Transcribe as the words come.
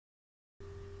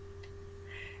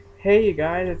Hey you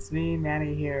guys, it's me,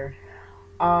 Manny here.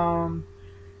 Um,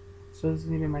 so this is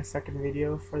gonna be my second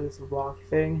video for this vlog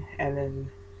thing, and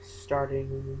then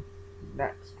starting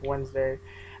next Wednesday,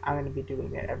 I'm gonna be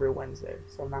doing it every Wednesday.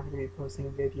 So I'm not gonna be posting a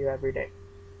video every day.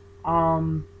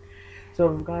 Um,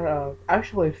 so I've got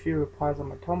actually a few replies on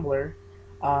my Tumblr.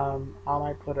 I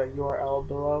might put a URL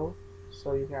below,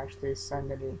 so you can actually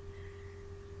send any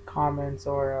comments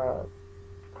or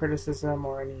criticism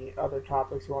or any other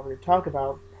topics you want me to talk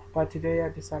about. But today I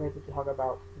decided to talk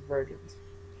about virgins.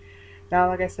 Now,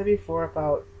 like I said before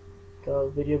about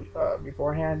the video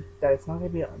beforehand, that it's not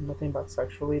going to be nothing about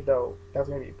sexually, though that's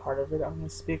going to be part of it I'm going to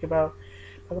speak about.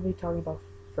 I'm going to be talking about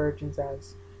virgins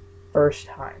as first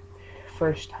time.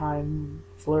 First time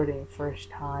flirting, first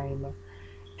time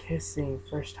kissing,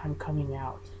 first time coming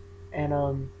out. And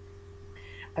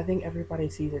I think everybody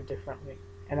sees it differently.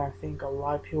 And I think a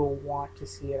lot of people want to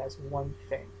see it as one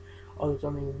thing. Oh, there's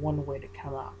only one way to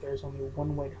come out. There's only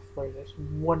one way to flirt. There's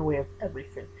one way of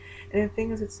everything. And the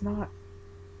thing is, it's not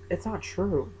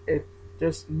true.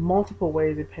 There's multiple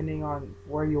ways depending on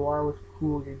where you are with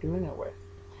who you're doing it with.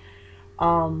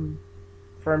 Um,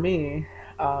 for me,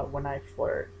 when I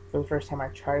flirt, for the first time I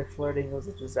tried flirting, it was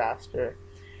a disaster.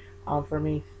 For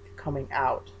me, coming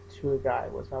out to a guy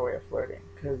was my way of flirting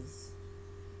because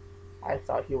I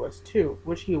thought he was too,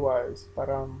 which he was, but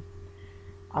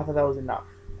I thought that was enough.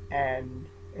 And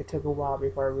it took a while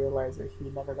before I realized that he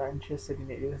never got interested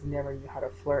in it because he never knew how to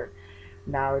flirt.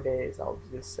 Nowadays, I'll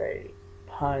just say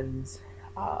puns,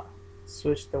 uh,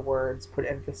 switch the words, put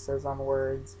emphasis on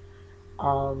words,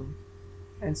 um,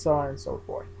 and so on and so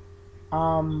forth.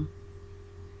 Um,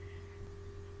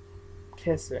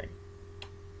 Kissing.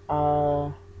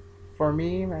 Uh, for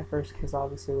me, my first kiss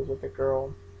obviously was with a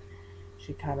girl.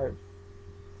 She kind of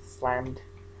slammed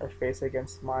her face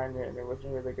against mine, and it was a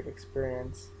really good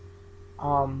experience.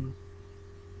 Um,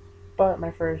 but my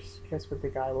first kiss with the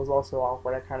guy was also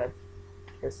awkward. I kind of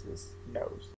kissed his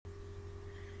nose.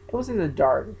 It was in the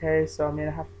dark, okay? So I mean,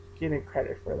 I have to give it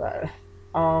credit for that.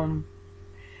 Um,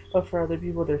 but for other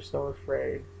people, they're so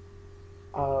afraid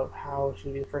of how should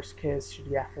it be the first kiss, should it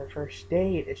be after a first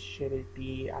date, should it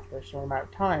be after a certain amount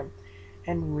of time,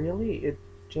 and really, it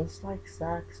just like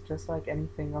sex, just like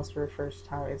anything else for a first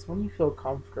time, it's when you feel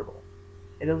comfortable.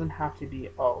 It doesn't have to be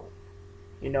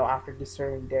after this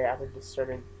certain day, after this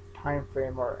certain time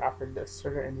frame, or after this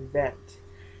certain event,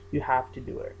 you have to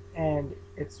do it. And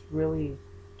it's really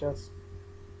just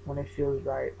when it feels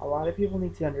right. A lot of people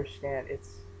need to understand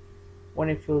it's when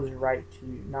it feels right to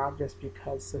you, not just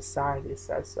because society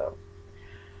says so.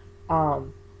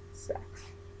 Um, Sex.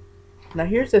 Now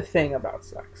here's the thing about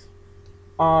sex.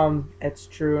 It's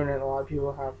true, and a lot of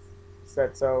people have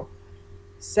said so.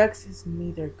 Sex is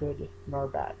neither good nor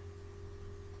bad.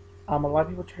 A lot of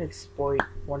people try to exploit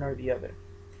one or the other.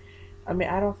 I mean,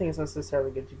 I don't think it's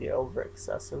necessarily good to be over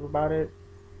excessive about it,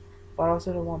 but I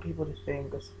also don't want people to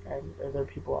think, and there are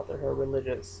people out there who are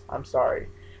religious. I'm sorry,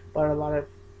 but a lot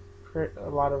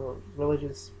of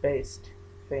religious based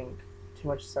think too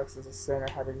much sex is a sin, or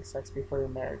having sex before your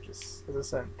marriage is a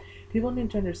sin. People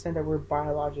need to understand that we're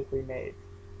biologically made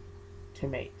to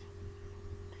mate.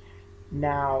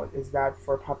 Now, is that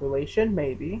for population?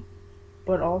 Maybe,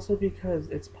 but also because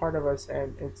it's part of us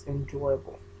and it's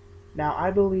enjoyable. Now,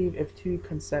 I believe if two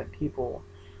consent people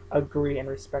agree and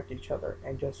respect each other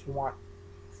and just want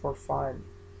for fun,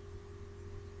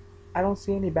 I don't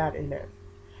see any bad in it.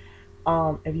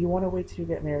 If you want to wait to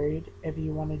get married, if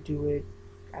you want to do it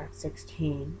at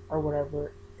 16 or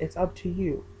whatever, it's up to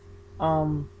you.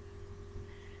 Um,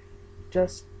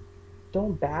 just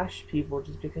don't bash people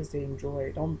just because they enjoy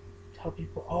it. Don't tell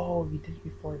people, oh, you did it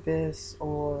before this,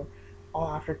 or oh,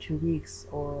 after 2 weeks,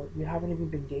 or you haven't even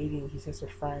been dating, he's just a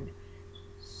friend.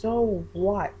 So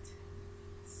what?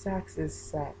 Sex is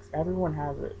sex. Everyone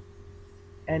has it.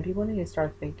 And people need to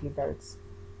start thinking that it's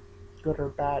good or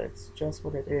bad. It's just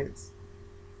what it is.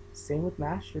 Same with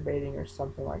masturbating or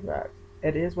something like that.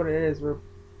 It is what it is.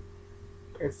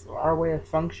 It's our way of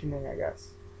functioning, I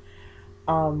guess.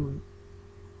 Um,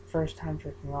 First time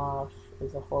jerking off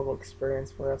is a horrible experience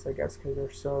for us, I guess, because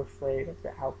we're so afraid of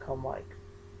the outcome. Like,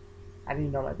 I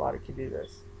didn't know my body could do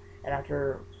this. And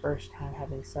after first time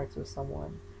having sex with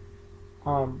someone,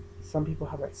 some people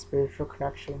have that spiritual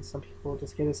connection. Some people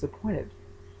just get disappointed.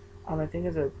 I think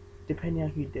it's depending on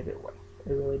who you did it with.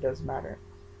 It really does matter.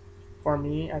 For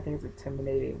me, I think it's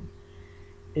intimidating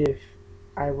if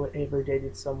I would ever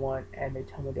dated someone and they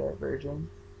tell me they're a virgin.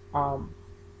 Um,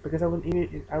 because I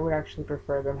would actually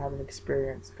prefer them have an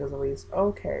experience because at least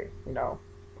okay,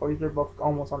 at least we're both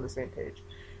almost on the same page.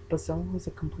 But someone who's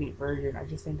a complete virgin, I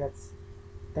just think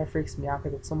that freaks me out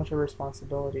because it's so much of a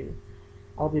responsibility.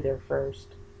 I'll be there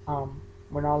first.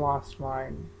 When I lost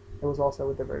mine, it was also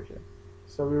with the Virgin,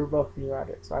 so we were both new at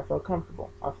it. So I felt comfortable.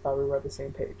 I thought we were at the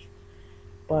same page.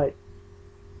 But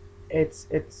it's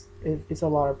a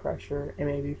lot of pressure, and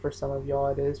maybe for some of y'all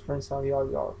it is. For some of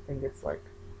y'all think it's like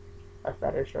a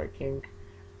fetish or a kink.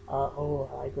 Oh,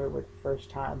 I like it with first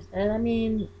times, and I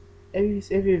mean,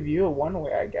 if you view it one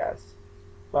way, I guess.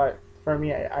 But for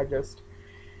me, I just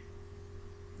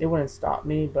it wouldn't stop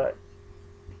me, but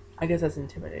I guess that's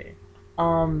intimidating.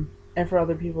 And for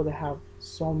other people that have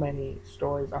so many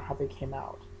stories on how they came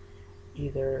out,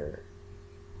 either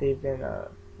they've been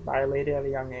violated at a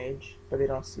young age, but they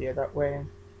don't see it that way,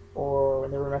 or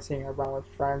when they were messing around with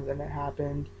friends and it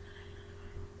happened,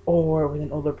 or with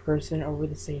an older person over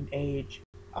the same age,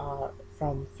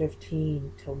 from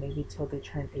 15 till maybe till they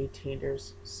turn 18.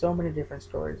 There's so many different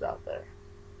stories out there.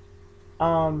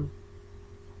 Um,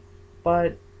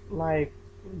 but like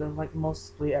like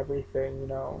mostly everything,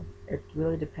 it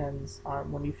really depends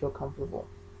on when you feel comfortable.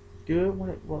 Do it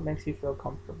when what makes you feel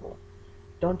comfortable.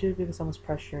 Don't do it because someone's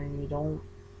pressuring you. Don't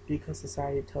because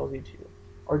society tells you to,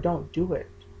 or don't do it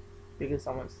because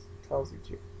someone tells you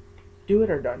to. Do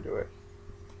it or don't do it.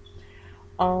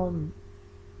 Um,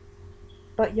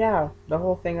 but yeah, the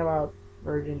whole thing about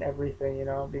virgin everything,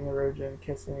 being a virgin,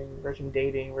 kissing, virgin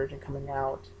dating, virgin coming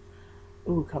out.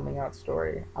 Ooh, coming out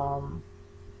story.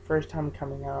 First time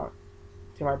coming out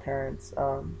to my parents.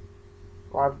 A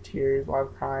lot of tears, a lot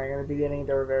of crying. In the beginning,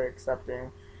 they were very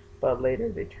accepting, but later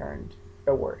they turned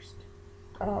the worst.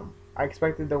 I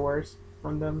expected the worst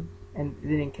from them, and it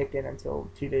didn't kick in until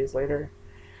 2 days later.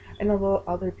 And although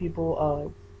other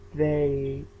people,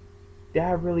 they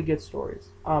have really good stories.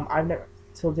 I've never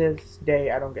till this day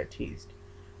I don't get teased.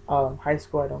 High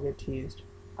school I don't get teased.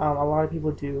 A lot of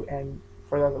people do, and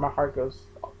for that my heart goes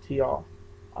to y'all.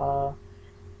 Uh,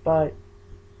 but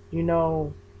you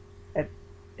know, it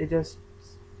it just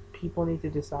people need to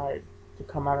decide to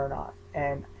come out or not,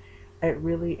 and it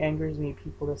really angers me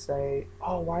people to say,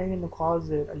 "Oh, why are you in the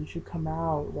closet? You should come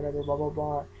out." Whatever, blah blah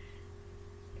blah.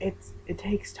 It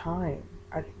takes time.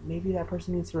 Maybe that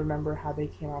person needs to remember how they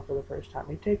came out for the first time.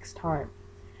 It takes time,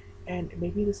 and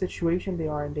maybe the situation they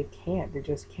are in, they can't. They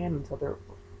just can't until they're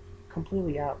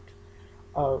completely out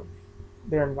of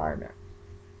their environment.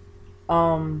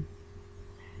 Um,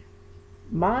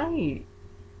 my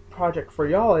project for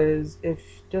y'all is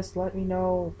if just let me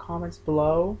know comments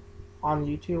below on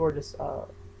YouTube, or just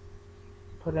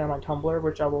put it on my Tumblr,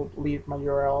 which I will leave my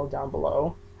URL down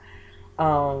below.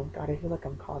 God, I feel like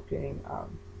I'm copying uh,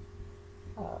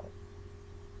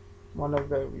 one of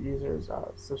the users,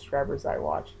 subscribers I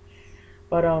watch.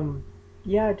 But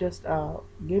yeah, just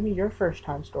give me your first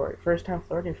time story, first time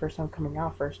flirting, first time coming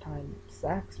out, first time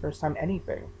sex, first time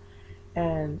anything,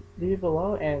 and leave it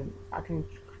below, and I can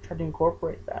try to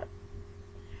incorporate that.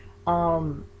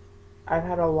 Um, I've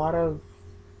had a lot of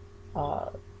uh,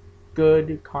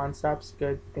 good concepts,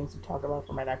 good things to talk about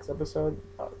for my next episode.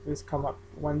 This come up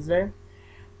Wednesday.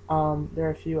 There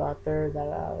are a few out there that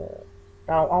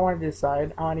I want to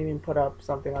decide. I want to even put up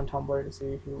something on Tumblr to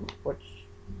see which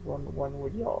one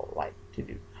would y'all like to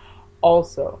do.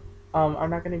 Also, I'm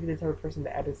not going to be the type of person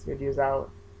that edits videos out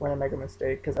when I make a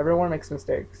mistake, because everyone makes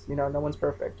mistakes. No one's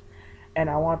perfect, and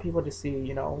I want people to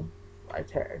see. I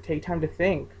take time to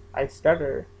think. I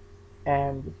stutter,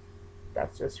 and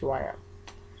that's just who I am.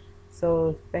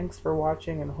 So thanks for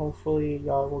watching, and hopefully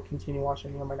y'all will continue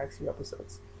watching me on my next few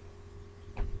episodes.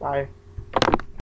 Bye.